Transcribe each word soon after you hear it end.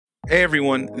Hey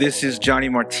everyone, this is Johnny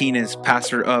Martinez,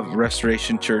 pastor of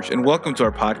Restoration Church, and welcome to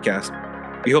our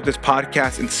podcast. We hope this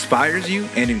podcast inspires you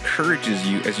and encourages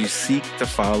you as you seek to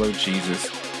follow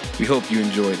Jesus. We hope you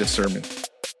enjoy the sermon.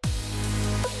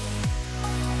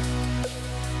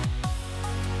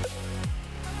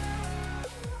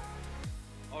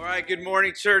 All right, good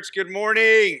morning, church. Good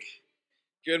morning.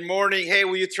 Good morning. Hey,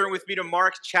 will you turn with me to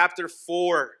Mark chapter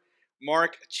 4?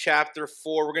 Mark chapter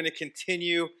 4. We're going to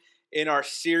continue in our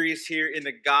series here in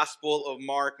the Gospel of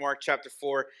Mark, Mark chapter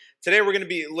 4. Today we're going to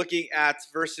be looking at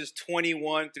verses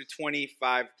 21 through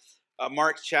 25.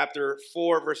 Mark chapter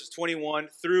 4, verses 21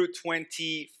 through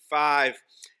 25.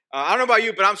 I don't know about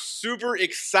you, but I'm super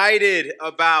excited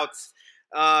about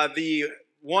the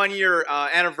 1 year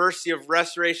anniversary of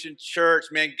Restoration Church.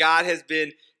 Man, God has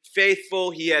been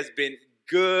faithful. He has been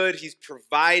good. He's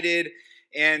provided.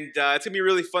 And it's going to be a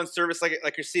really fun service,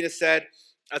 like Christina said.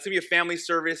 It's going to be a family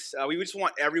service. We just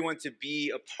want everyone to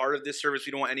be a part of this service.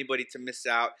 We don't want anybody to miss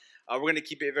out. We're going to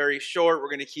keep it very short. We're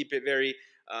going to keep it very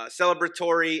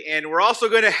celebratory. And we're also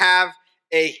going to have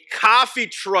a coffee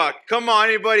truck. Come on,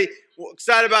 anybody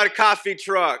excited about a coffee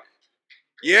truck?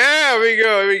 Yeah,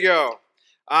 here we go.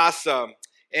 Awesome.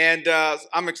 And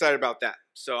I'm excited about that.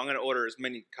 So I'm going to order as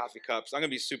many coffee cups. I'm going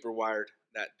to be super wired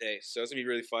that day. So it's going to be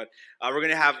really fun. We're going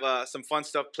to have some fun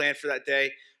stuff planned for that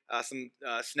day. Some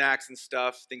snacks and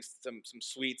stuff, some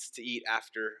sweets to eat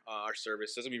after our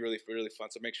service. So it's going to be really, really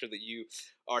fun. So make sure that you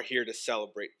are here to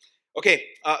celebrate. Okay,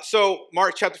 so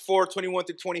Mark chapter 4, 21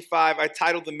 through 25, I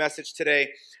titled the message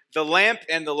today, The Lamp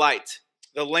and the Light.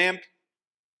 The Lamp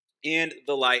and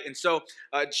the Light. And so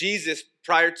Jesus,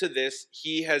 prior to this,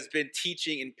 he has been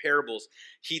teaching in parables.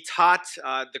 He taught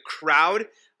the crowd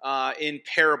in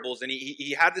parables, and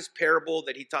he had this parable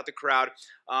that he taught the crowd,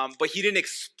 but he didn't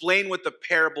explain what the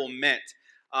parable meant.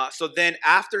 So then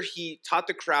after he taught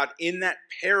the crowd in that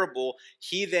parable,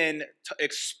 he then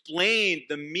explained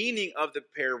the meaning of the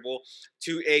parable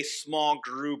to a small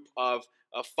group of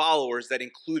followers that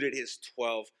included his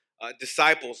 12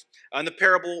 disciples. And the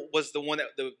parable was the one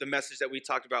that the message that we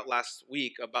talked about last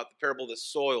week about the parable of the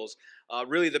soils.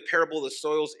 Really, the parable of the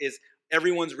soils is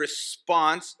everyone's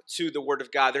response to the Word of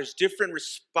God. There's different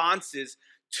responses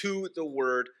to the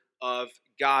Word of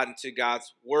God and to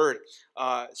God's Word.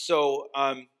 So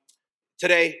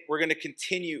today we're going to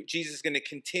continue. Jesus is going to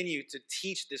continue to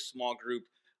teach this small group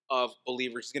of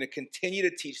believers. He's going to continue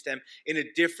to teach them in a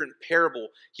different parable.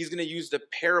 He's going to use the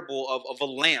parable of a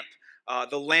lamp.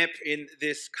 The lamp in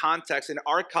this context, in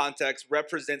our context,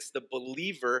 represents the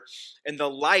believer, and the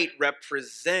light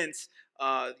represents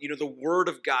the word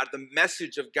of God, the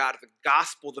message of God, the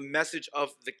gospel, the message of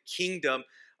the kingdom.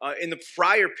 In the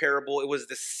prior parable, it was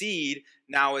the seed.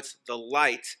 Now it's the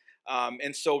light.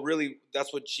 And so really,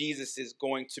 that's what Jesus is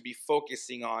going to be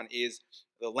focusing on is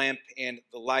the lamp and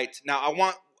the light. Now,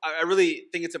 I really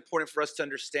think it's important for us to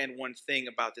understand one thing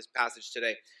about this passage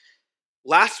today.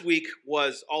 Last week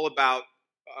was all about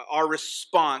our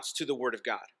response to the Word of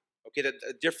God. Okay,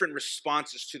 the different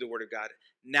responses to the Word of God.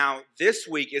 Now, this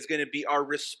week is going to be our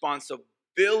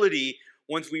responsibility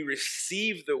once we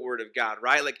receive the Word of God,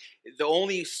 right? Like the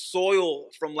only soil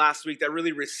from last week that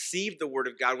really received the Word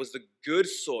of God was the good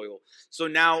soil. So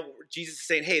now Jesus is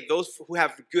saying, hey, those who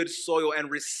have good soil and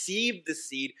received the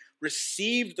seed,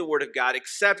 received the Word of God,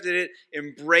 accepted it,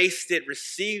 embraced it,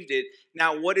 received it.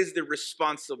 Now, what is the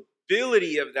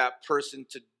responsibility of that person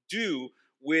to do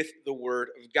with the Word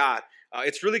of God?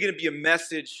 It's really going to be a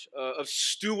message of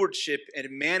stewardship and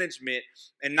management,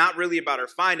 and not really about our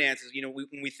finances. You know,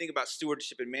 when we think about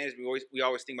stewardship and management, we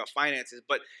always think about finances,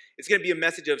 but it's going to be a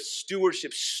message of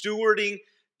stewardship, stewarding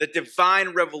the divine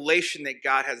revelation that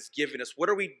God has given us. What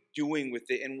are we doing with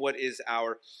it, and what is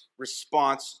our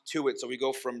response to it? So we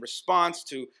go from response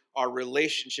to our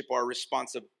relationship, our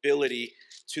responsibility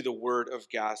to the Word of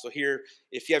God. So here,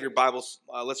 if you have your Bibles,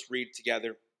 let's read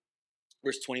together.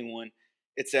 Verse 21.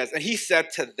 It says, and he said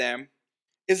to them,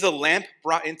 is a lamp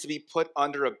brought in to be put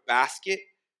under a basket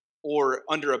or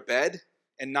under a bed,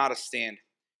 and not a stand?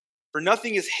 For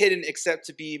nothing is hidden except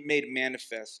to be made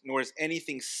manifest, nor is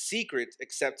anything secret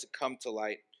except to come to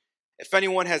light. If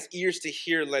anyone has ears to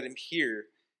hear, let him hear.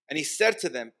 And he said to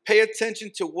them, pay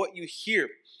attention to what you hear.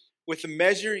 With the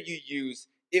measure you use,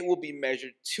 it will be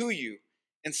measured to you,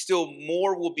 and still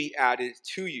more will be added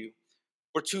to you.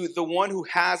 For to the one who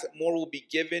has, more will be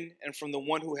given, and from the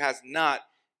one who has not,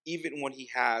 even what he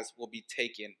has will be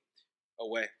taken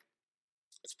away.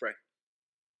 Let's pray.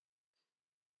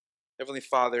 Heavenly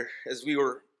Father, as we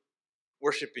were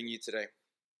worshiping you today,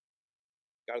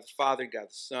 God the Father, God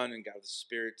the Son, and God the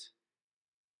Spirit,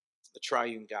 the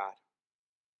triune God,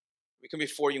 we come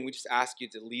before you and we just ask you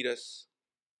to lead us,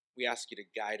 We ask you to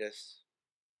guide us.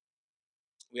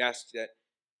 We ask that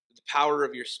the power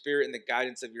of your Spirit and the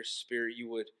guidance of your Spirit, you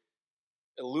would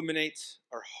illuminate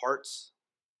our hearts,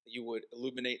 that you would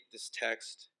illuminate this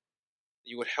text, that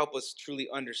you would help us truly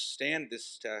understand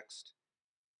this text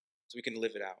so we can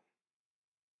live it out.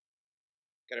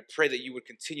 God, I pray that you would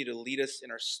continue to lead us in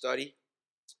our study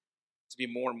to be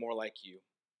more and more like you.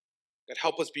 God,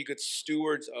 help us be good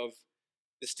stewards of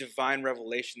this divine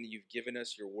revelation that you've given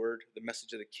us, your word, the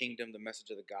message of the kingdom, the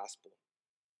message of the gospel.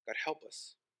 God, help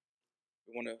us.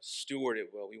 We want to steward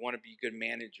it well. We want to be good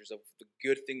managers of the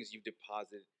good things you've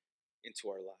deposited into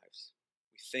our lives.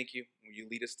 We thank you when you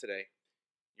lead us today.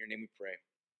 In your name we pray.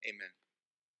 Amen.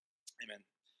 Amen.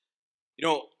 You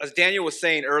know, as Daniel was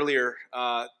saying earlier,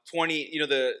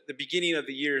 the beginning of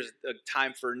the year is a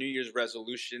time for New Year's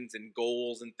resolutions and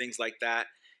goals and things like that.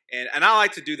 And I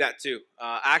like to do that too.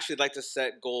 I actually like to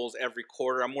set goals every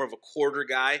quarter. I'm more of a quarter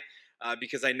guy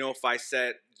because I know if I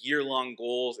set year-long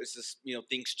goals, it's just,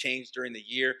 things change during the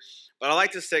year. But I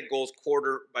like to set goals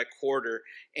quarter by quarter.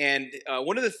 And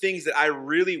one of the things that I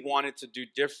really wanted to do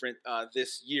different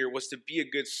this year was to be a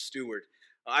good steward.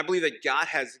 I believe that God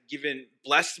has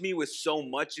blessed me with so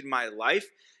much in my life,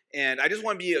 and I just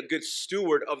want to be a good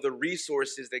steward of the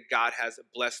resources that God has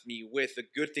blessed me with, the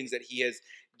good things that he has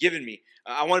given me.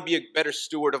 I want to be a better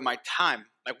steward of my time.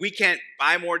 Like, we can't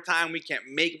buy more time, we can't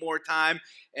make more time,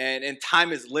 and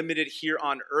time is limited here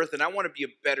on earth, and I want to be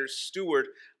a better steward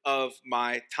of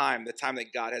my time, the time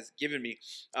that God has given me.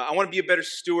 I want to be a better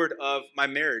steward of my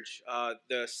marriage.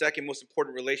 The second most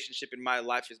important relationship in my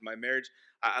life is my marriage.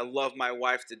 I love my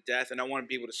wife to death, and I want to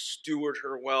be able to steward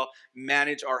her well,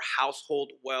 manage our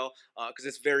household well, because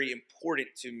it's very important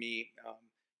to me,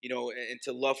 and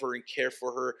to love her and care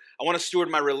for her. I want to steward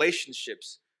my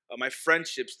relationships, my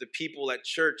friendships, the people at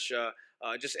church,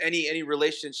 just any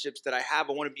relationships that I have.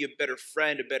 I want to be a better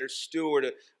friend, a better steward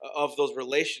of those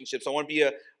relationships. I want to be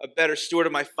a better steward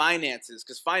of my finances,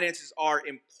 because finances are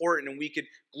important, and we could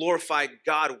glorify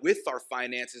God with our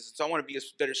finances. So I want to be a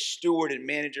better steward and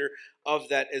manager of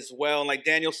that as well. And like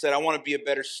Daniel said, I want to be a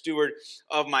better steward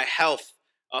of my health.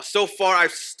 So far,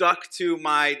 I've stuck to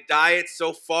my diet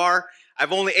so far.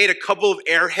 I've only ate a couple of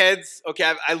Airheads.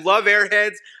 Okay, I love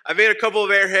Airheads. I've ate a couple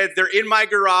of Airheads. They're in my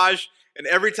garage. And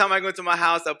every time I go into my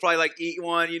house, I'll probably eat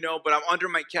one, but I'm under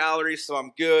my calories, so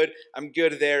I'm good. I'm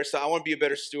good there. So I want to be a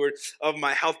better steward of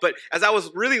my health. But as I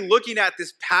was really looking at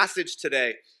this passage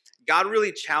today, God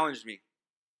really challenged me.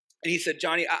 And he said,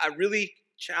 Johnny, I really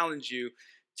challenge you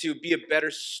to be a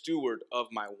better steward of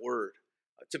my word,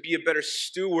 to be a better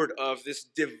steward of this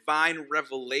divine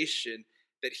revelation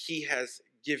that he has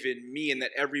given me and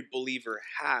that every believer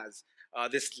has.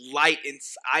 This light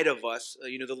inside of us,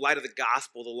 the light of the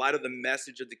gospel, the light of the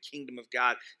message of the kingdom of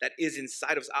God that is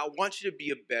inside of us. I want you to be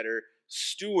a better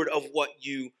steward of what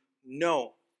you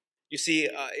know. You see,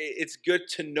 it's good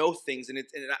to know things, and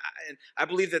I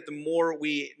believe that the more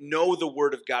we know the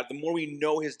Word of God, the more we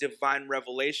know His divine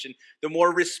revelation, the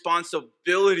more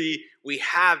responsibility we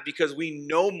have because we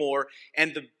know more,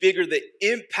 and the bigger the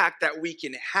impact that we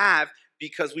can have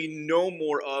because we know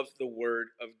more of the Word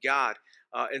of God.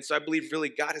 And so I believe really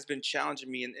God has been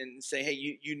challenging me and saying,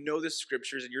 hey, you know the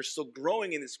Scriptures, and you're still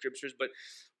growing in the Scriptures, but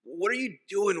what are you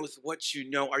doing with what you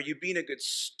know? Are you being a good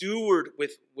steward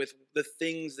with the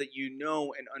things that you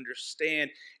know and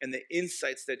understand and the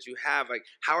insights that you have? Like,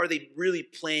 how are they really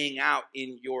playing out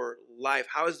in your life?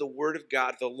 How is the Word of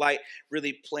God, the light,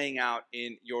 really playing out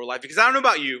in your life? Because I don't know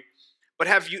about you, but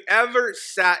have you ever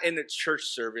sat in a church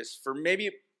service for maybe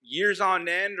years on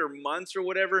end or months or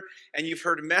whatever, and you've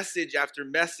heard message after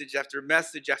message after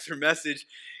message after message,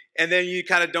 and then you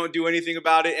kind of don't do anything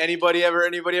about it? Anybody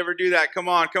ever do that? Come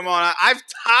on. I've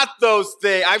taught those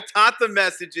things. I've taught the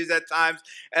messages at times,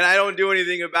 and I don't do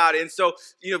anything about it. And so,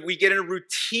 we get in a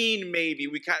routine. Maybe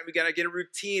we got to get a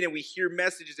routine, and we hear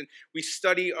messages, and we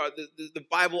study the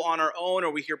Bible on our own,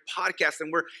 or we hear podcasts,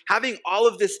 and we're having all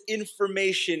of this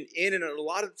information in, and a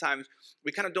lot of times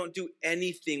we kind of don't do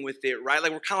anything with it, right?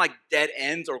 Like, we're kind of like dead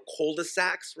ends or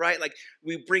cul-de-sacs, right? Like,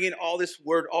 we bring in all this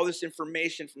word, all this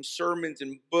information from sermons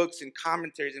and books and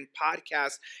commentaries and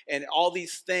podcasts and all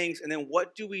these things. And then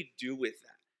what do we do with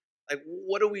that? Like,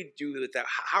 what do we do with that?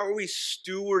 How are we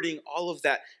stewarding all of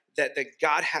that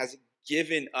God has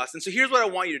given us? And so here's what I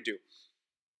want you to do.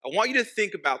 I want you to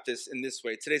think about this in this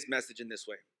way, today's message in this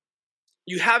way.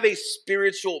 You have a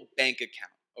spiritual bank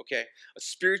account. Okay, a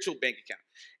spiritual bank account.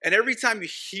 And every time you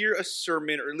hear a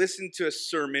sermon or listen to a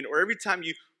sermon, or every time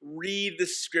you read the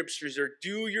scriptures or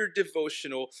do your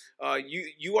devotional,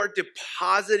 you are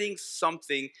depositing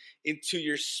something into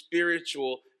your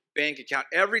spiritual bank account.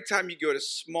 Every time you go to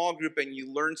small group and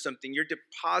you learn something, you're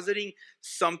depositing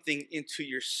something into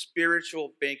your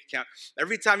spiritual bank account.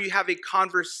 Every time you have a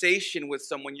conversation with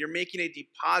someone, you're making a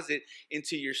deposit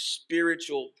into your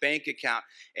spiritual bank account.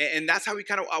 And that's how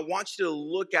I want you to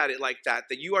look at it like that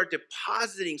you are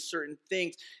depositing certain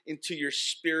things into your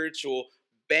spiritual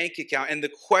bank account. And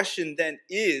the question then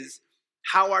is,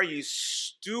 how are you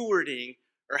stewarding,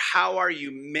 or how are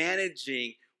you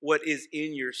managing what is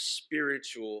in your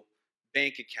spiritual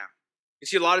bank account? You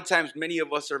see, a lot of times, many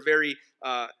of us are very,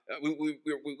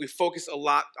 we focus a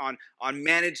lot on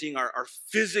managing our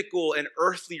physical and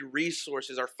earthly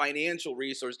resources, our financial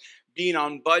resources, being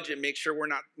on budget, make sure we're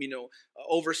not,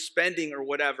 overspending or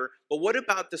whatever. But what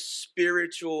about the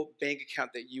spiritual bank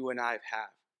account that you and I have?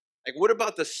 Like, what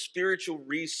about the spiritual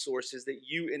resources that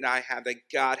you and I have, that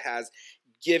God has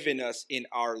given us in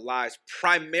our lives,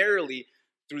 primarily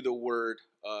through the Word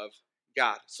of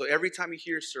God? So every time you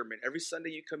hear a sermon, every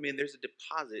Sunday you come in, there's a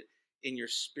deposit in your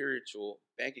spiritual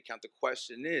bank account. The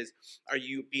question is, are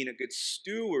you being a good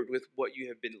steward with what you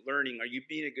have been learning? Are you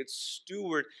being a good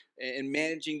steward and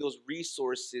managing those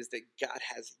resources that God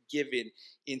has given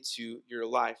into your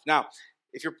life? Now,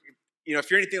 if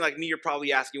you're anything like me, you're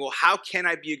probably asking, well, how can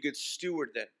I be a good steward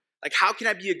then? Like, how can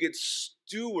I be a good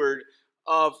steward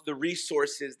of the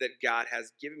resources that God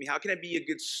has given me? How can I be a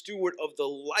good steward of the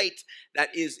light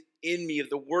that is in me, of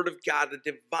the Word of God, the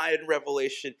divine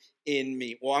revelation in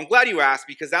me? Well, I'm glad you asked,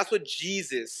 because that's what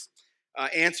Jesus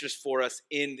answers for us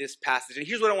in this passage. And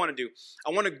here's what I want to do.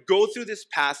 I want to go through this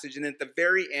passage, and at the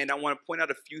very end, I want to point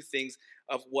out a few things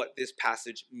of what this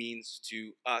passage means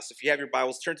to us. If you have your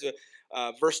Bibles, turn to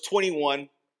verse 21.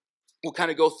 We'll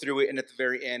kind of go through it, and at the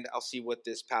very end, I'll see what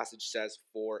this passage says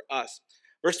for us.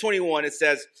 Verse 21, it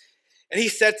says, "And he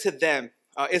said to them,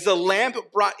 is a lamp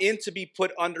brought in to be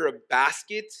put under a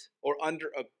basket or under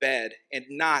a bed, and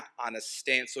not on a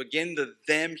stand?" So again, the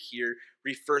them here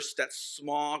refers to that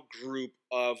small group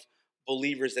of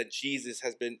believers that Jesus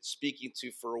has been speaking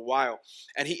to for a while.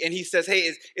 And he says,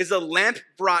 hey, is a lamp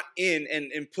brought in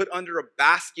and put under a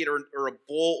basket or a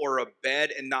bowl or a bed,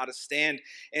 and not a stand?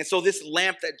 And so this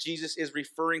lamp that Jesus is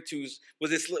referring to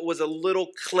was a little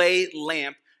clay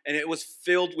lamp, and it was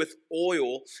filled with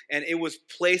oil, and it was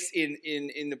placed in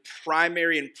the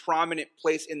primary and prominent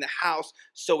place in the house,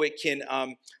 so it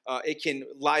can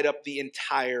light up the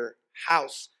entire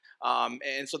house.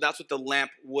 And so that's what the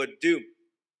lamp would do.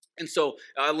 And so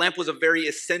a lamp was a very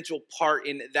essential part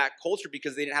in that culture,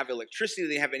 because they didn't have electricity,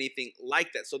 they didn't have anything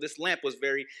like that. So this lamp was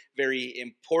very, very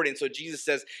important. So Jesus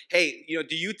says, hey,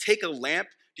 do you take a lamp?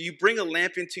 Do you bring a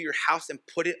lamp into your house and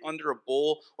put it under a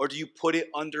bowl, or do you put it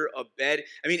under a bed?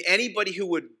 I mean, anybody who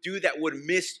would do that would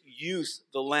misuse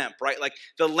the lamp, right? Like,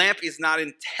 the lamp is not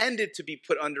intended to be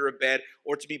put under a bed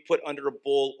or to be put under a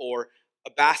bowl or a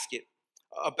basket.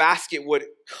 A basket would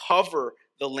cover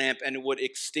the lamp and it would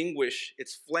extinguish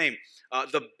its flame.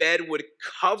 The bed would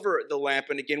cover the lamp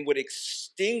and again would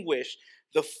extinguish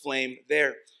the flame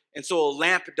there. And so a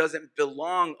lamp doesn't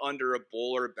belong under a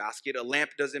bowl or a basket. A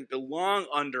lamp doesn't belong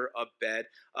under a bed.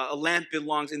 A lamp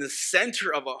belongs in the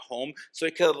center of a home, so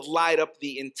it could light up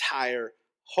the entire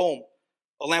home.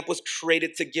 A lamp was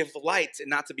created to give light and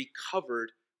not to be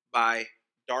covered by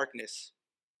darkness.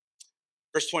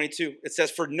 Verse 22, it says,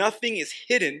 "For nothing is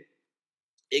hidden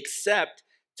except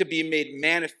to be made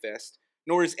manifest,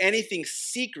 nor is anything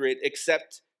secret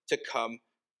except to come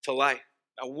to light."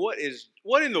 Now, what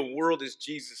in the world is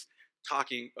Jesus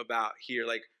talking about here?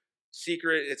 Like,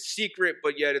 secret, it's secret,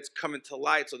 but yet it's coming to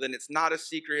light, so then it's not a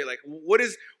secret. Like, what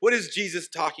is Jesus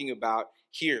talking about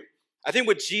here? I think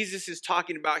what Jesus is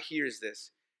talking about here is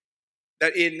this: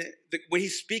 that when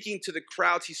he's speaking to the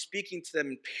crowds, he's speaking to them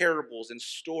in parables and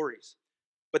stories.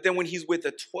 But then when he's with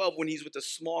the 12, when he's with a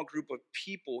small group of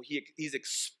people, he's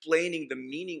explaining the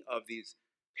meaning of these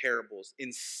parables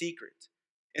in secret.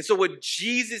 And so what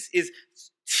Jesus is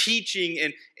teaching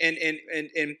and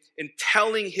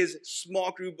telling his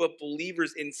small group of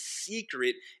believers in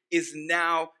secret is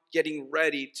now getting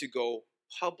ready to go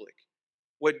public.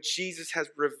 What Jesus has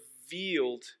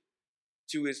revealed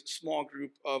to his small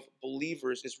group of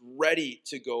believers is ready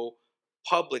to go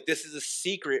public. This is a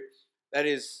secret that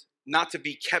is not to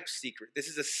be kept secret. This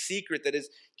is a secret that is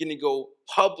going to go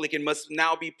public and must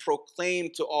now be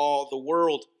proclaimed to all the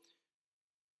world.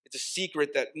 It's a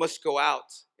secret that must go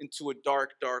out into a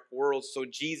dark, dark world. So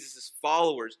Jesus'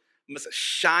 followers must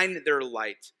shine their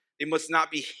light. They must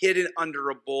not be hidden under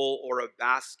a bowl or a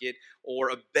basket or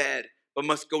a bed, but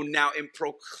must go now and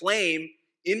proclaim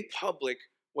in public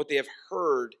what they have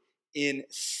heard in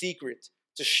secret,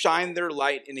 to shine their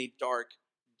light in a dark,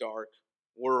 dark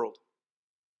world.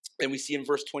 And we see in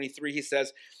verse 23, he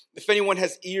says, if anyone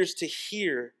has ears to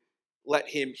hear, let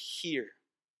him hear.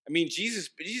 I mean, Jesus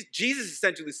is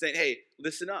essentially saying, hey,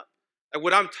 listen up. Like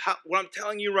what I'm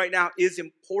telling you right now is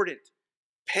important.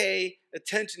 Pay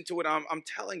attention to what I'm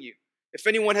telling you. If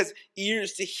anyone has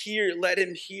ears to hear, let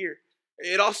him hear.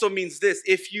 It also means this: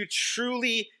 if you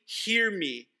truly hear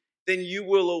me, then you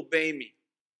will obey me.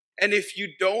 And if you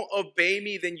don't obey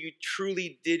me, then you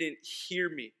truly didn't hear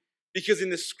me. Because in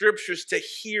the scriptures, to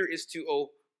hear is to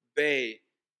obey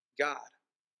God.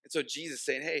 And so Jesus is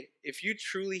saying, hey, if you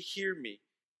truly hear me,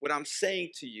 what I'm saying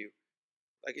to you,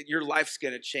 like your life's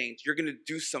going to change. You're going to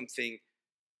do something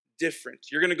different.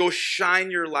 You're going to go shine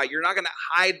your light. You're not going to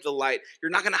hide the light.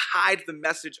 You're not going to hide the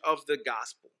message of the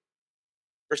gospel.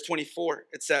 Verse 24,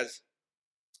 it says,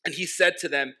 and he said to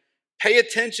them, pay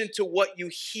attention to what you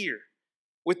hear.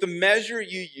 With the measure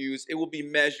you use, it will be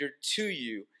measured to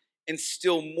you, and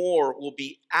still more will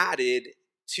be added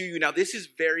to you. Now, this is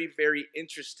very, very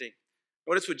interesting.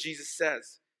 Notice what Jesus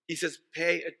says. He says,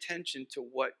 pay attention to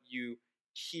what you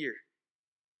hear.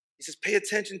 He says, pay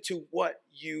attention to what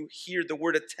you hear. The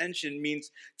word attention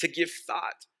means to give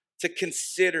thought, to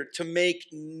consider, to make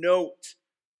note.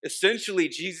 Essentially,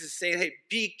 Jesus is saying, hey,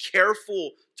 be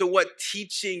careful to what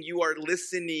teaching you are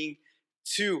listening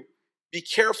to. Be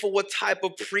careful what type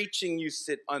of preaching you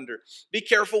sit under. Be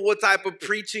careful what type of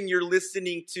preaching you're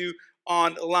listening to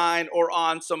online or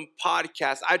on some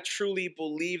podcast. I truly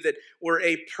believe that where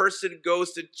a person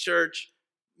goes to church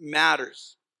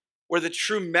matters. Where the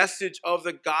true message of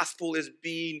the gospel is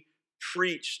being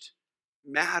preached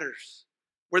matters.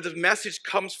 Where the message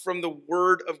comes from the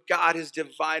word of God, his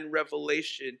divine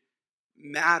revelation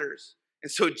matters.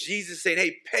 And so Jesus is saying,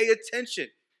 hey, pay attention.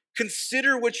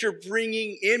 Consider what you're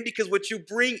bringing in, because what you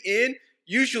bring in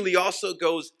usually also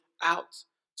goes out.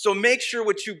 So make sure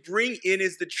what you bring in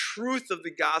is the truth of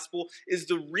the gospel, is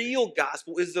the real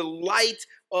gospel, is the light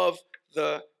of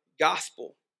the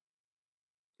gospel.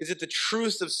 Is it the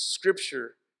truth of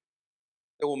Scripture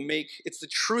that will make, it's the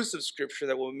truth of Scripture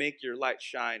that will make your light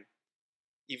shine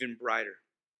even brighter.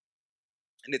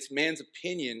 And it's man's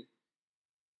opinion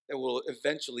that will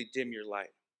eventually dim your light.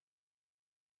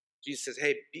 Jesus says,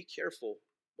 hey, be careful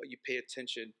what you pay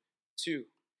attention to.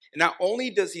 And not only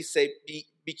does he say,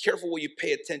 be careful what you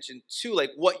pay attention to,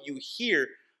 like what you hear,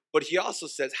 but he also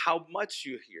says how much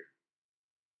you hear.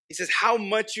 He says how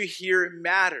much you hear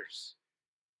matters.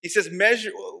 He says,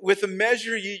 with the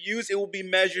measure you use, it will be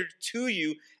measured to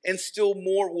you, and still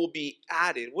more will be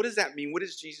added. What does that mean? What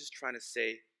is Jesus trying to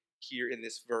say here in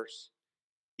this verse?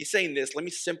 He's saying this, let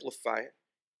me simplify it.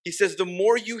 He says, the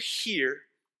more you hear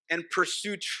and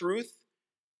pursue truth,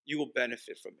 you will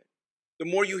benefit from it. The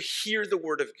more you hear the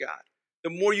word of God, the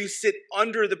more you sit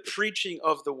under the preaching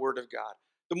of the word of God,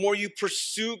 the more you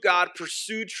pursue God,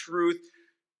 pursue truth,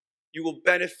 you will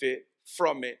benefit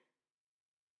from it.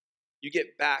 You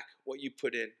get back what you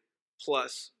put in,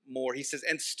 plus more. He says,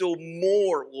 and still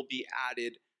more will be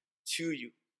added to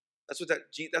you. That's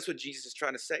what Jesus is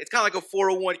trying to say. It's kind of like a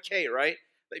 401k, right?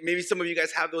 Like maybe some of you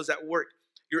guys have those at work.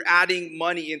 You're adding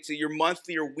money into your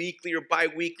monthly or weekly or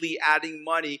bi-weekly, adding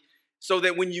money so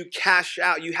that when you cash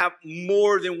out, you have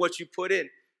more than what you put in.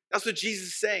 That's what Jesus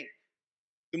is saying.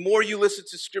 The more you listen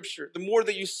to Scripture, the more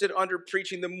that you sit under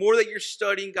preaching, the more that you're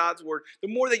studying God's word, the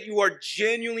more that you are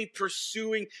genuinely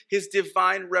pursuing his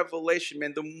divine revelation,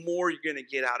 man, the more you're going to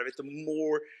get out of it, the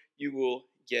more you will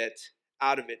get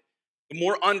out of it. The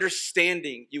more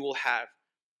understanding you will have,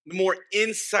 the more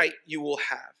insight you will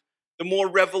have, the more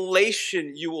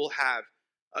revelation you will have,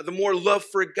 the more love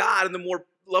for God and the more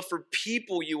love for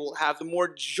people you will have, the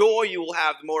more joy you will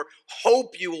have, the more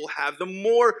hope you will have, the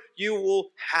more you will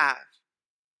have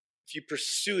if you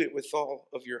pursue it with all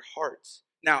of your hearts.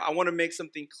 Now, I want to make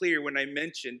something clear when I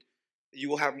mentioned that you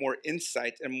will have more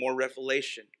insight and more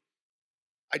revelation.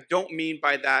 I don't mean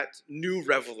by that new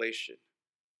revelation.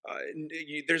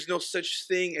 There's no such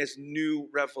thing as new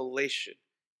revelation.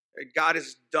 God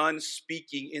is done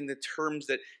speaking in the terms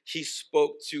that he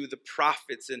spoke to the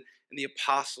prophets and the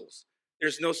apostles.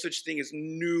 There's no such thing as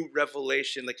new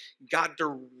revelation, like God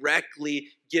directly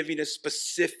giving a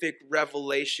specific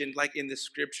revelation like in the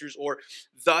scriptures, or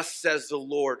thus says the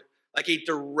Lord, like a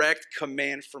direct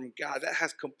command from God. That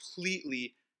has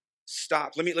completely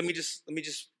stopped. Let me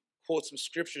just quote some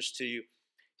scriptures to you.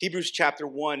 Hebrews chapter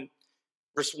 1,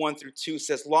 verse 1 through 2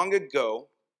 says, long ago,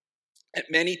 in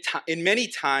many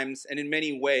times and in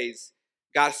many ways,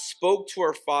 God spoke to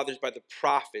our fathers by the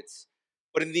prophets,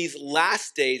 but in these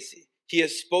last days, he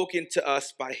has spoken to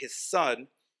us by his Son,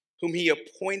 whom he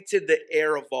appointed the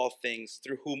heir of all things,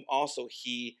 through whom also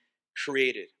he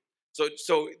created. So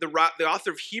the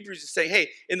author of Hebrews is saying, hey,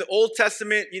 in the Old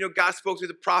Testament, God spoke through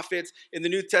the prophets. In the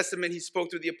New Testament, he spoke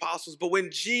through the apostles. But when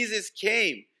Jesus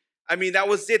came, that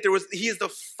was it. He is the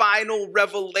final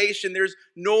revelation. There's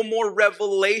no more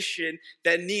revelation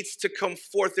that needs to come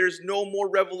forth. There's no more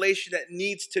revelation that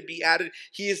needs to be added.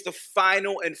 He is the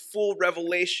final and full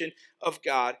revelation of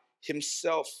God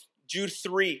himself. Jude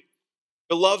 3,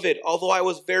 beloved, although I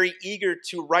was very eager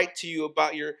to write to you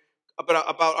about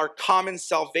our common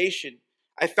salvation,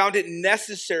 I found it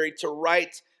necessary to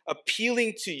write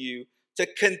appealing to you to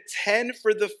contend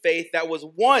for the faith that was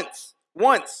once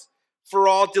for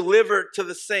all delivered to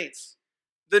the saints.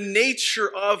 The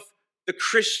nature of the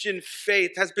Christian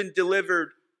faith has been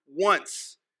delivered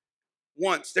once.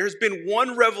 There's been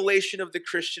one revelation of the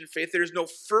Christian faith. There's no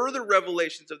further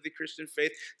revelations of the Christian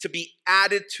faith to be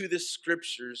added to the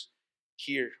scriptures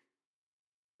here.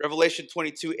 Revelation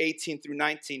 22:18 through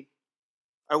 19.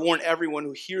 I warn everyone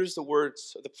who hears the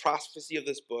words of the prophecy of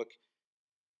this book,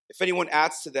 if anyone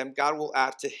adds to them, God will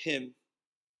add to him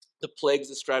the plagues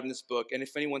described in this book. And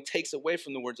if anyone takes away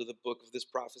from the words of the book of this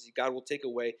prophecy, God will take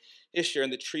away his share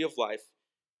in the tree of life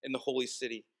in the holy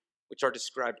city, which are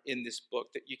described in this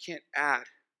book. That you can't add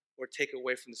or take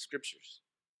away from the scriptures.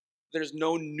 There's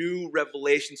no new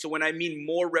revelation. So when I mean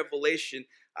more revelation,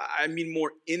 I mean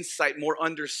more insight, more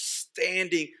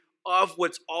understanding of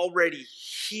what's already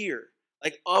here,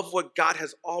 like of what God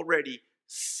has already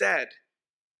said.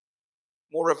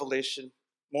 More revelation,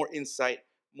 more insight,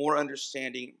 more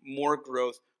understanding, more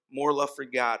growth, more love for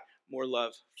God, more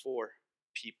love for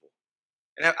people.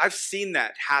 And I've seen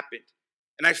that happen.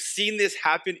 And I've seen this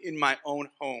happen in my own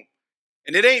home.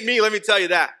 And it ain't me, let me tell you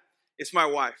that. It's my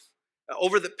wife.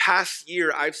 Over the past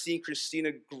year, I've seen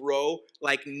Christina grow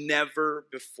like never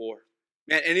before.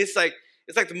 Man, and it's like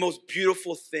the most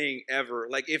beautiful thing ever.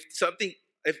 Like if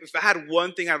I had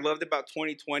one thing I loved about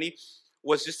 2020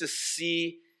 was just to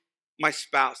see my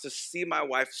spouse, to see my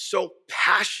wife so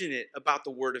passionate about the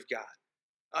Word of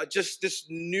God. Just this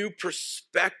new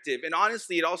perspective. And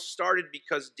honestly, it all started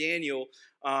because Daniel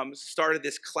started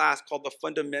this class called The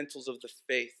Fundamentals of the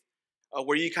Faith,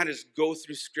 where you kind of just go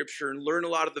through Scripture and learn a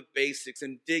lot of the basics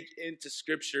and dig into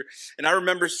Scripture. And I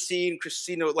remember seeing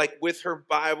Christina like with her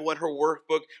Bible and her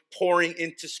workbook, pouring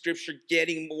into Scripture,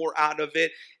 getting more out of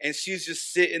it. And she's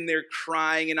just sitting there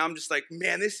crying. And I'm just like,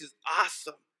 man, this is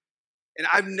awesome. And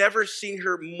I've never seen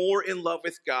her more in love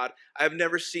with God. I've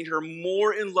never seen her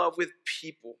more in love with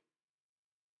people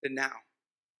than now.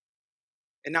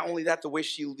 And not only that, the way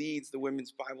she leads the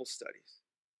women's Bible studies.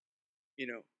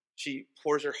 She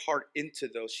pours her heart into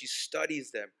those. She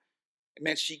studies them. And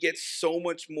man, she gets so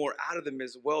much more out of them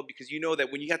as well, because you know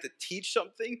that when you have to teach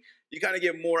something, you kind of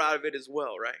get more out of it as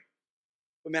well, right?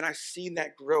 But man, I've seen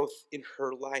that growth in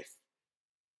her life.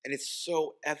 And it's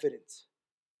so evident.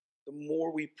 The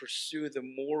more we pursue, the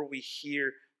more we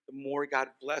hear, the more God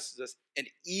blesses us, and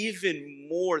even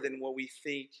more than what we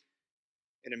think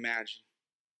and imagine.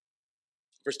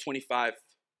 Verse 25.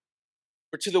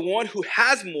 For to the one who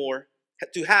has more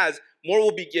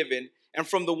will be given, and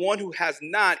from the one who has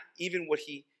not, even what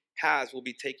he has will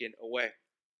be taken away.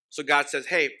 So God says,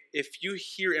 hey, if you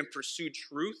hear and pursue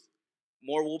truth,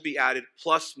 more will be added,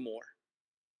 plus more.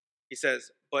 He says,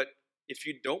 but if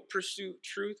you don't pursue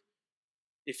truth,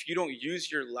 if you don't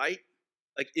use your light,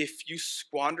 like if you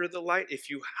squander the light, if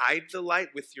you hide the light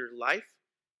with your life,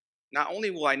 not only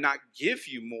will I not give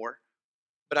you more,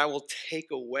 but I will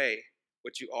take away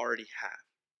what you already have.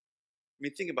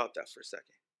 Think about that for a second.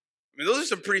 Those are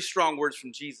some pretty strong words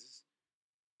from Jesus.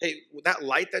 Hey, that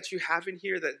light that you have in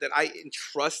here that I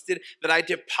entrusted, that I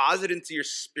deposit into your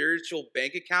spiritual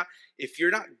bank account, if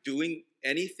you're not doing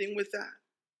anything with that,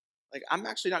 like I'm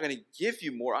actually not going to give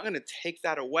you more. I'm going to take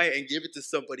that away and give it to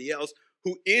somebody else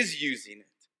who is using it.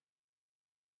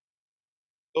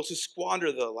 Those who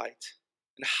squander the light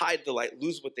and hide the light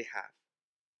lose what they have.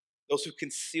 Those who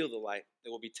conceal the light,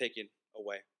 they will be taken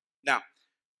away. Now,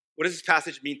 what does this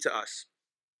passage mean to us?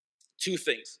 Two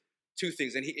things.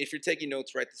 And if you're taking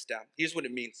notes, write this down. Here's what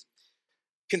it means.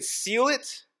 Conceal it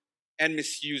and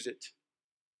misuse it.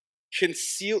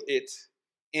 Conceal it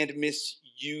and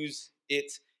misuse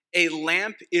it. A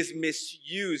lamp is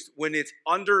misused when it's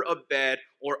under a bed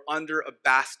or under a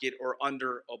basket or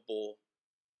under a bowl,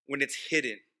 when it's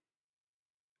hidden.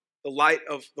 The light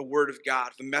of the Word of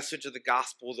God, the message of the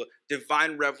gospel, the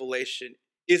divine revelation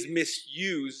is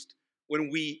misused when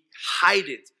we hide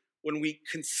it, when we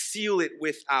conceal it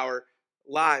with our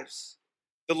lives.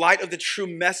 The light of the true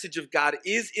message of God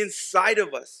is inside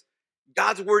of us.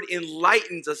 God's Word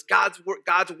enlightens us. God's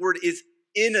word is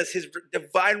in us. His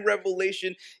divine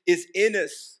revelation is in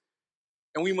us.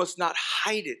 And we must not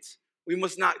hide it. We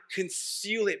must not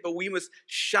conceal it, but we must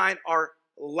shine our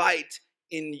light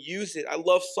and use it. I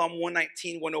love Psalm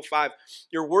 119, 105.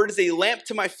 Your word is a lamp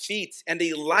to my feet and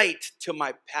a light to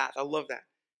my path. I love that.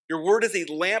 Your word is a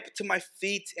lamp to my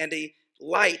feet and a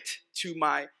light to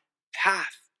my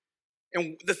path.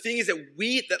 And the thing is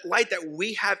that light that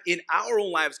we have in our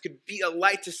own lives could be a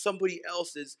light to somebody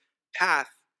else's path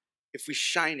if we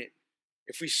shine it,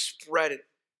 if we spread it,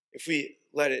 if we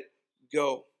let it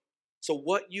go. So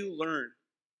what you learn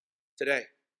today,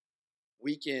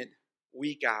 week in,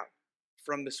 week out,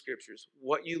 from the scriptures,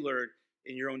 what you learn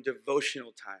in your own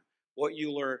devotional time, what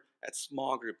you learn at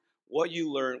small group, what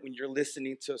you learn when you're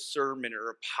listening to a sermon or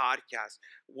a podcast,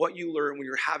 what you learn when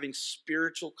you're having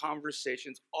spiritual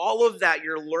conversations, all of that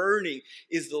you're learning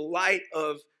is the light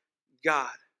of God.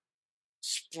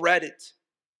 Spread it,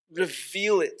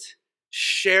 reveal it,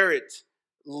 share it,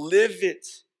 live it,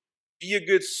 be a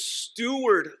good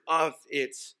steward of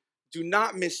it. Do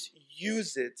not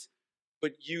misuse it,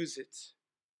 but use it.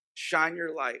 Shine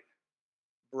your light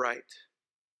bright.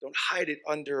 Don't hide it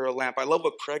under a lamp. I love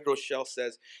what Craig Rochelle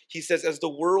says. He says, as the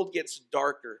world gets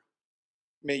darker,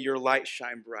 may your light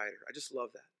shine brighter. I just love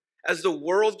that. As the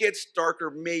world gets darker,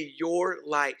 may your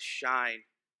light shine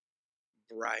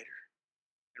brighter.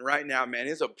 And right now, man,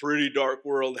 it's a pretty dark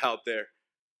world out there.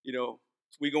 You know,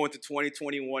 we go into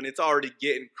 2021, it's already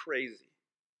getting crazy.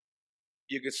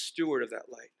 Be a good steward of that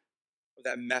light, of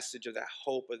that message, of that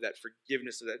hope, of that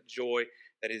forgiveness, of that joy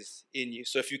that is in you.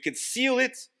 So if you conceal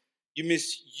it, you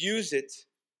misuse it,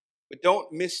 but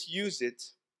don't misuse it,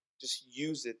 just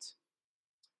use it.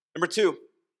 Number 2,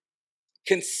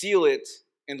 conceal it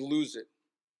and lose it.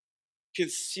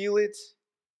 Conceal it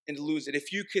and lose it.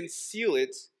 If you conceal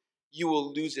it, you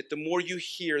will lose it. The more you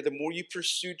hear, the more you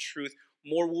pursue truth,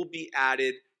 more will be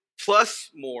added, plus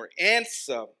more and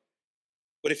some.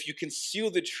 But if you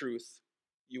conceal the truth,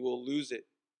 you will lose it.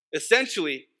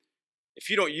 Essentially, if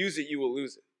you don't use it, you will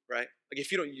lose it, right? Like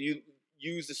if you don't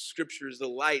use the scriptures, the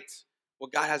light,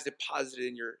 what God has deposited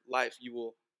in your life, you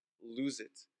will lose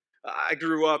it. I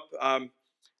grew up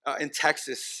in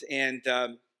Texas, and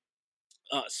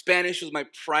Spanish was my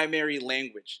primary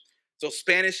language. So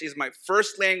Spanish is my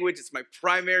first language. It's my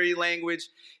primary language.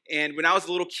 And when I was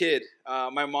a little kid,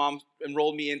 my mom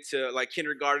enrolled me into like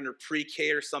kindergarten or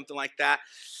pre-K or something like that.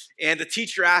 And the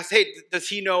teacher asked, "Hey, does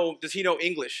he know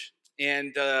English?"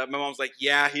 And my mom's like,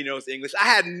 "Yeah, he knows English."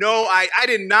 I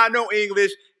did not know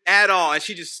English at all. And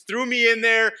she just threw me in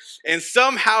there. And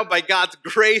somehow, by God's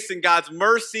grace and God's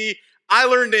mercy, I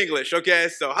learned English. Okay,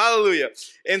 so hallelujah.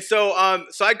 And so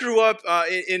I grew up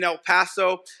in El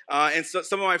Paso. And so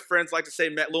some of my friends like to say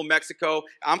Little Mexico.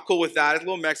 I'm cool with that. It's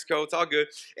Little Mexico. It's all good.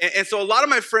 And so a lot of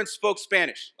my friends spoke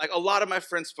Spanish. Like a lot of my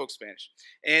friends spoke Spanish.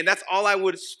 And that's all I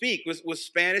would speak was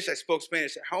Spanish. I spoke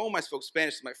Spanish at home. I spoke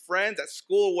Spanish to my friends at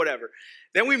school, whatever.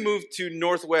 Then we moved to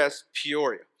Northwest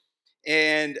Peoria.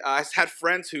 And I had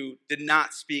friends who did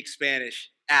not speak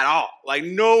Spanish at all. Like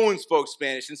no one spoke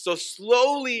Spanish. And so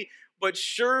slowly but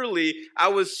surely, I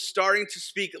was starting to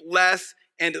speak less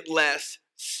and less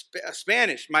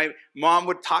Spanish. My mom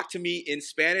would talk to me in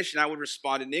Spanish, and I would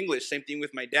respond in English. Same thing with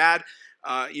my dad.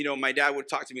 My dad would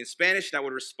talk to me in Spanish, and I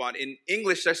would respond in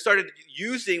English. So I started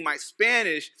using my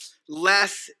Spanish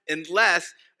less and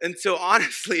less until,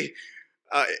 honestly,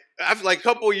 after like a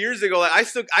couple of years ago, like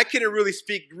I couldn't really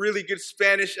speak really good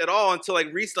Spanish at all until like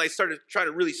recently I started trying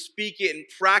to really speak it and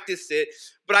practice it.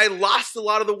 But I lost a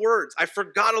lot of the words. I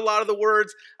forgot a lot of the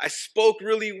words. I spoke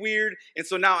really weird. And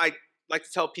so now I like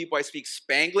to tell people I speak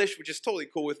Spanglish, which is totally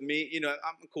cool with me. You know,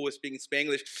 I'm cool with speaking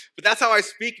Spanglish. But that's how I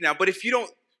speak now. But if you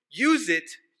don't use it,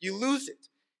 you lose it.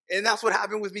 And that's what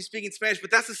happened with me speaking Spanish.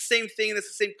 But that's the same thing. That's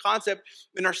the same concept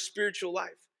in our spiritual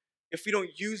life. If we don't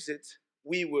use it,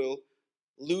 we will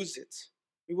lose it.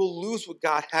 We will lose what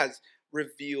God has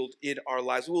revealed in our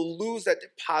lives. We will lose that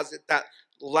deposit, that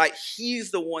light. He's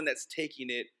the one that's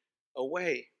taking it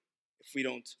away if we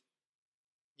don't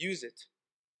use it.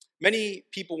 Many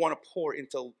people want to pour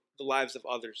into the lives of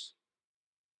others,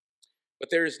 but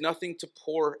there is nothing to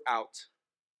pour out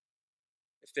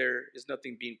if there is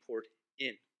nothing being poured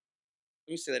in.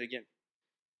 Let me say that again.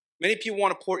 Many people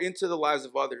want to pour into the lives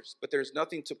of others, but there's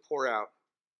nothing to pour out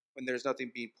when there's nothing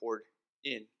being poured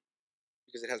in,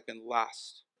 because it has been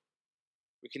lost.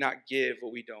 We cannot give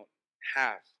what we don't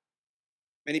have.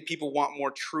 Many people want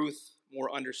more truth,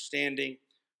 more understanding,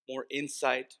 more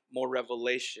insight, more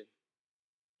revelation,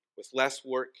 with less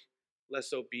work,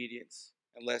 less obedience,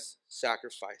 and less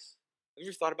sacrifice. Have you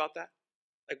ever thought about that?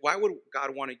 Like, why would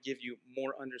God want to give you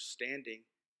more understanding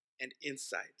and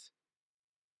insight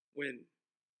when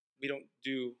we don't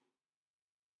do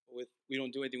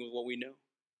anything with what we know?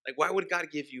 Like, why would God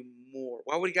give you more?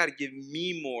 Why would God give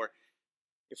me more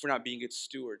if we're not being good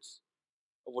stewards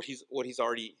of what He's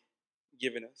already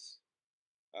given us?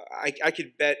 I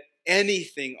could bet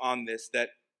anything on this that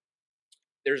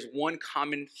there's one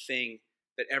common thing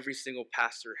that every single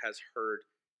pastor has heard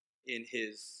in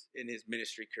his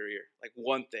ministry career. Like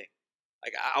one thing.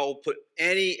 Like I'll put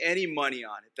any money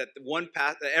on it that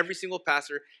that every single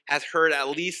pastor has heard at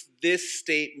least this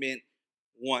statement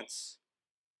once.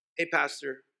 Hey,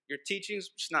 pastor, your teaching's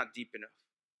just not deep enough.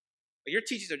 Your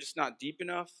teachings are just not deep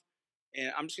enough,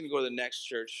 and I'm just going to go to the next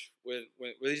church where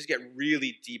they just get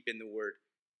really deep in the word.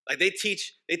 Like they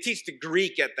teach the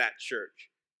Greek at that church,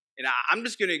 and I'm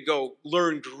just going to go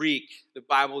learn Greek, the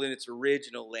Bible in its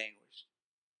original language.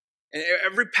 And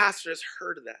every pastor has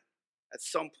heard of that at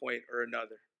some point or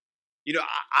another.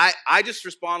 I just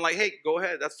respond like, hey, go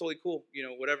ahead, that's totally cool,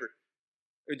 whatever.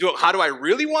 How do I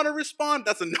really want to respond?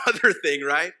 That's another thing,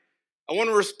 right? I want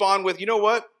to respond with, you know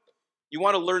what? You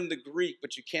want to learn the Greek,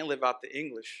 but you can't live out the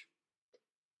English.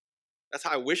 That's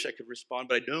how I wish I could respond,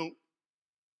 but I don't.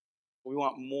 We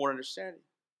want more understanding,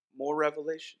 more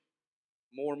revelation,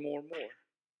 more. But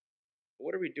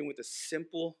what are we doing with the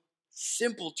simple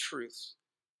truths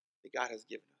that God has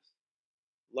given us?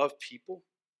 Love people,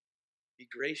 be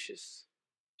gracious,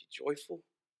 be joyful,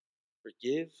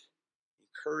 forgive,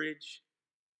 encourage,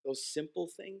 those simple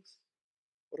things.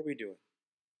 What are we doing?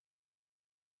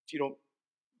 If you don't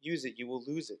use it, you will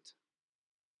lose it.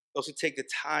 Those who take the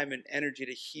time and energy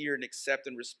to hear and accept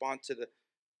and respond to the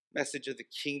message of the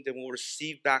kingdom will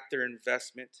receive back their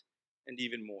investment and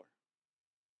even more.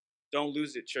 Don't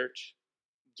lose it, church.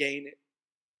 Gain it.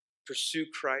 Pursue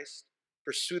Christ.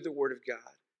 Pursue the Word of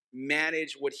God.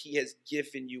 Manage what He has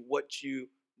given you, what you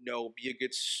know. Be a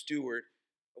good steward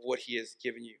of what He has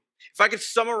given you. If I could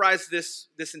summarize this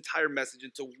entire message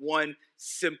into one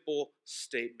simple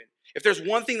statement. If there's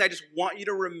one thing that I just want you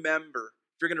to remember,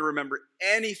 if you're going to remember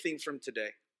anything from today,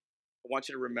 I want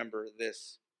you to remember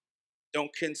this.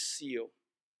 Don't conceal,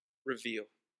 reveal.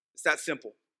 It's that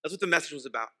simple. That's what the message was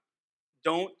about.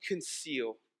 Don't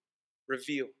conceal,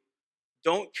 reveal.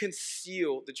 Don't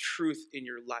conceal the truth in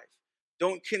your life.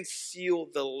 Don't conceal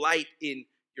the light in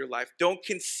your life. Don't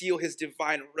conceal His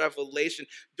divine revelation.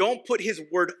 Don't put His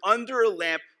word under a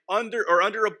lamp, under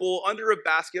a bowl, under a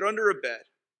basket, under a bed.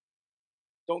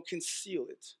 Don't conceal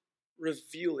it.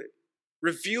 Reveal it.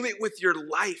 Reveal it with your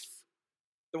life,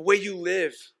 the way you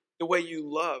live, the way you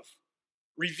love.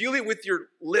 Reveal it with your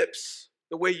lips,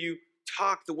 the way you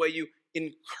talk, the way you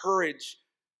encourage.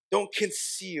 Don't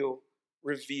conceal,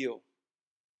 reveal.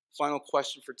 Final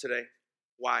question for today.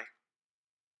 Why?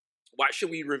 Why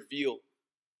should we reveal?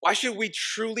 Why should we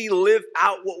truly live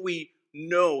out what we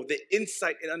know, the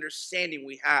insight and understanding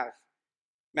we have?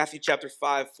 Matthew chapter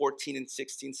 5, 14 and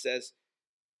 16 says,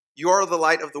 "You are the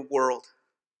light of the world.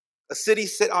 A city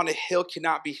set on a hill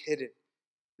cannot be hidden.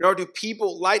 Nor do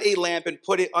people light a lamp and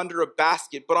put it under a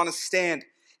basket, but on a stand,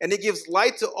 and it gives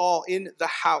light to all in the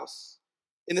house.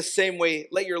 In the same way,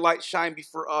 let your light shine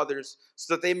before others,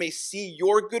 so that they may see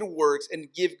your good works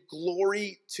and give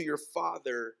glory to your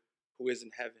Father who is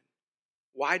in heaven."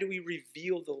 Why do we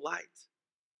reveal the light?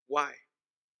 Why?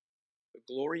 The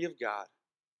glory of God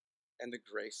and the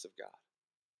grace of God.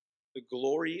 The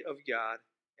glory of God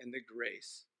and the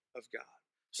grace of God.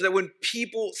 So that when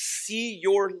people see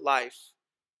your life,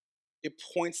 it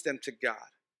points them to God.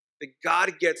 That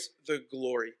God gets the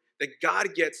glory. That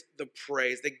God gets the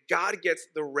praise. That God gets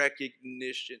the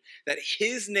recognition. That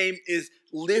His name is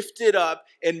lifted up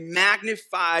and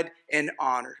magnified and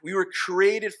honored. We were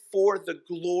created for the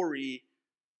glory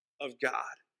of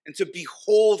God. And to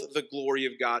behold the glory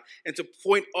of God. And to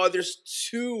point others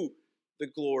to the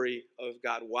glory of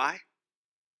God. Why?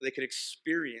 So they could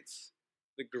experience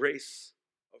the grace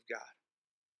of God.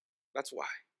 That's why.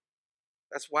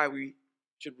 That's why we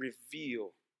should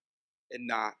reveal and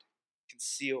not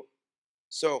conceal.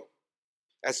 So,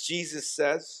 as Jesus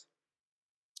says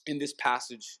in this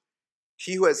passage,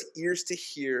 he who has ears to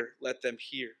hear, let them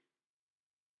hear.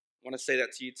 I want to say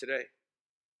that to you today.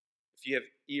 If you have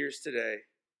ears today,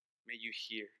 may you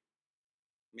hear.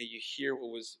 May you hear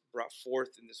what was brought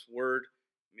forth in this word.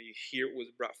 May you hear what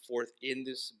was brought forth in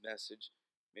this message.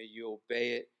 May you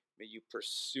obey it. May you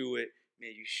pursue it. May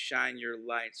you shine your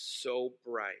light so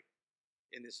bright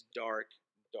in this dark,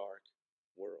 dark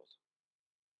world.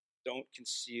 Don't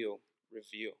conceal,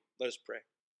 reveal. Let us pray.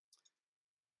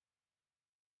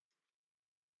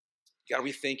 God,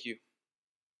 we thank you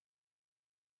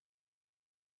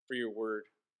for your word.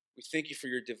 We thank you for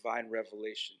your divine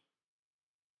revelation.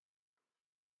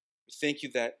 We thank you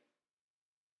that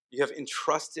you have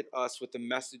entrusted us with the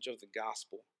message of the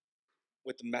gospel,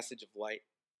 with the message of light.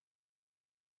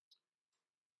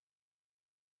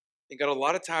 And God, a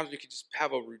lot of times we could just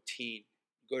have a routine.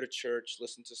 Go to church,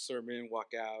 listen to a sermon,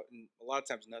 walk out, and a lot of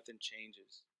times nothing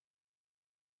changes.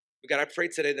 But God, I pray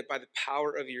today that by the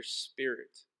power of your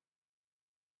Spirit,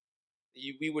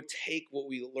 we would take what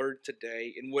we learned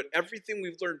today and what everything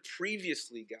we've learned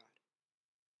previously, God,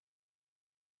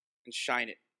 and shine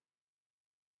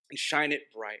it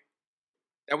bright.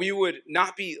 That we would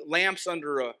not be lamps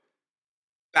under a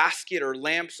basket or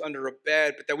lamps under a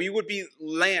bed, but that we would be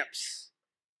lamps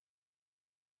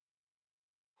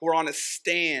who are on a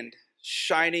stand,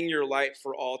 shining your light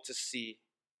for all to see.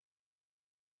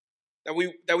 That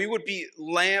we would be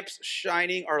lamps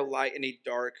shining our light in a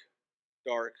dark,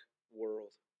 dark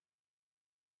world.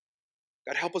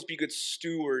 God, help us be good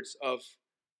stewards of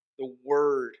the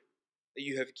word that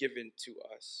you have given to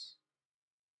us.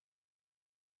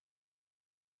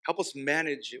 Help us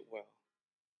manage it well.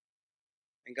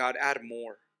 And God, add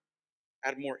more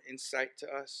insight to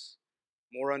us,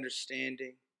 more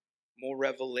understanding, more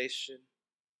revelation,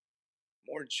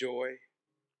 more joy,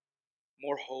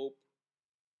 more hope,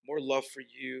 more love for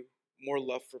you, more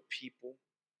love for people,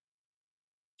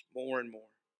 more and more.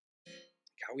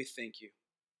 God, we thank you.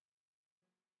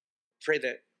 Pray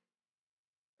that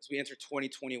as we enter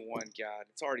 2021, God,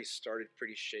 it's already started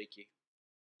pretty shaky.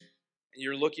 And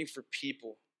you're looking for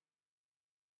people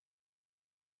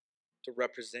to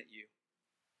represent you.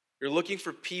 You're looking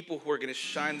for people who are going to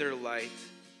shine their light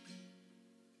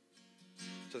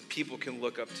so that people can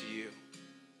look up to you,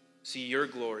 see your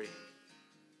glory,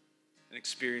 and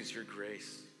experience your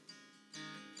grace.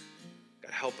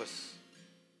 God, help us.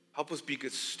 Help us be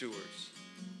good stewards.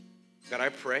 God, I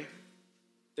pray if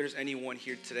there's anyone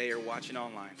here today or watching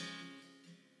online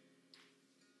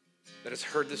that has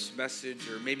heard this message,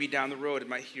 or maybe down the road it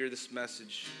might hear this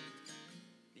message,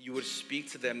 that you would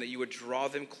speak to them, that you would draw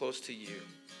them close to you.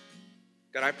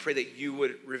 God, I pray that you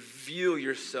would reveal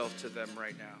yourself to them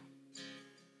right now.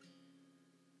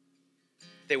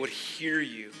 They would hear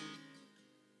you,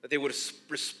 that they would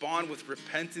respond with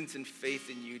repentance and faith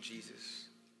in you, Jesus,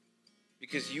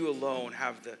 because you alone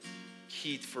have the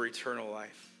key for eternal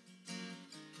life.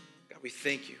 God, we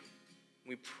thank you.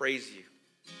 We praise you.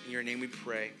 In your name we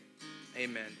pray.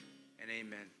 Amen and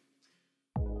amen.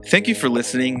 Thank you for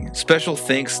listening. Special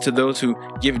thanks to those who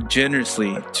give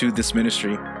generously to this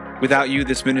ministry. Without you,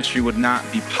 this ministry would not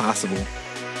be possible.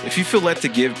 If you feel led to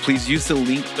give, please use the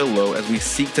link below as we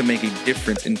seek to make a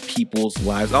difference in people's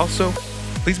lives. Also,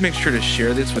 please make sure to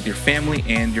share this with your family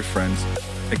and your friends.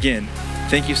 Again,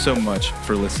 thank you so much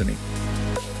for listening.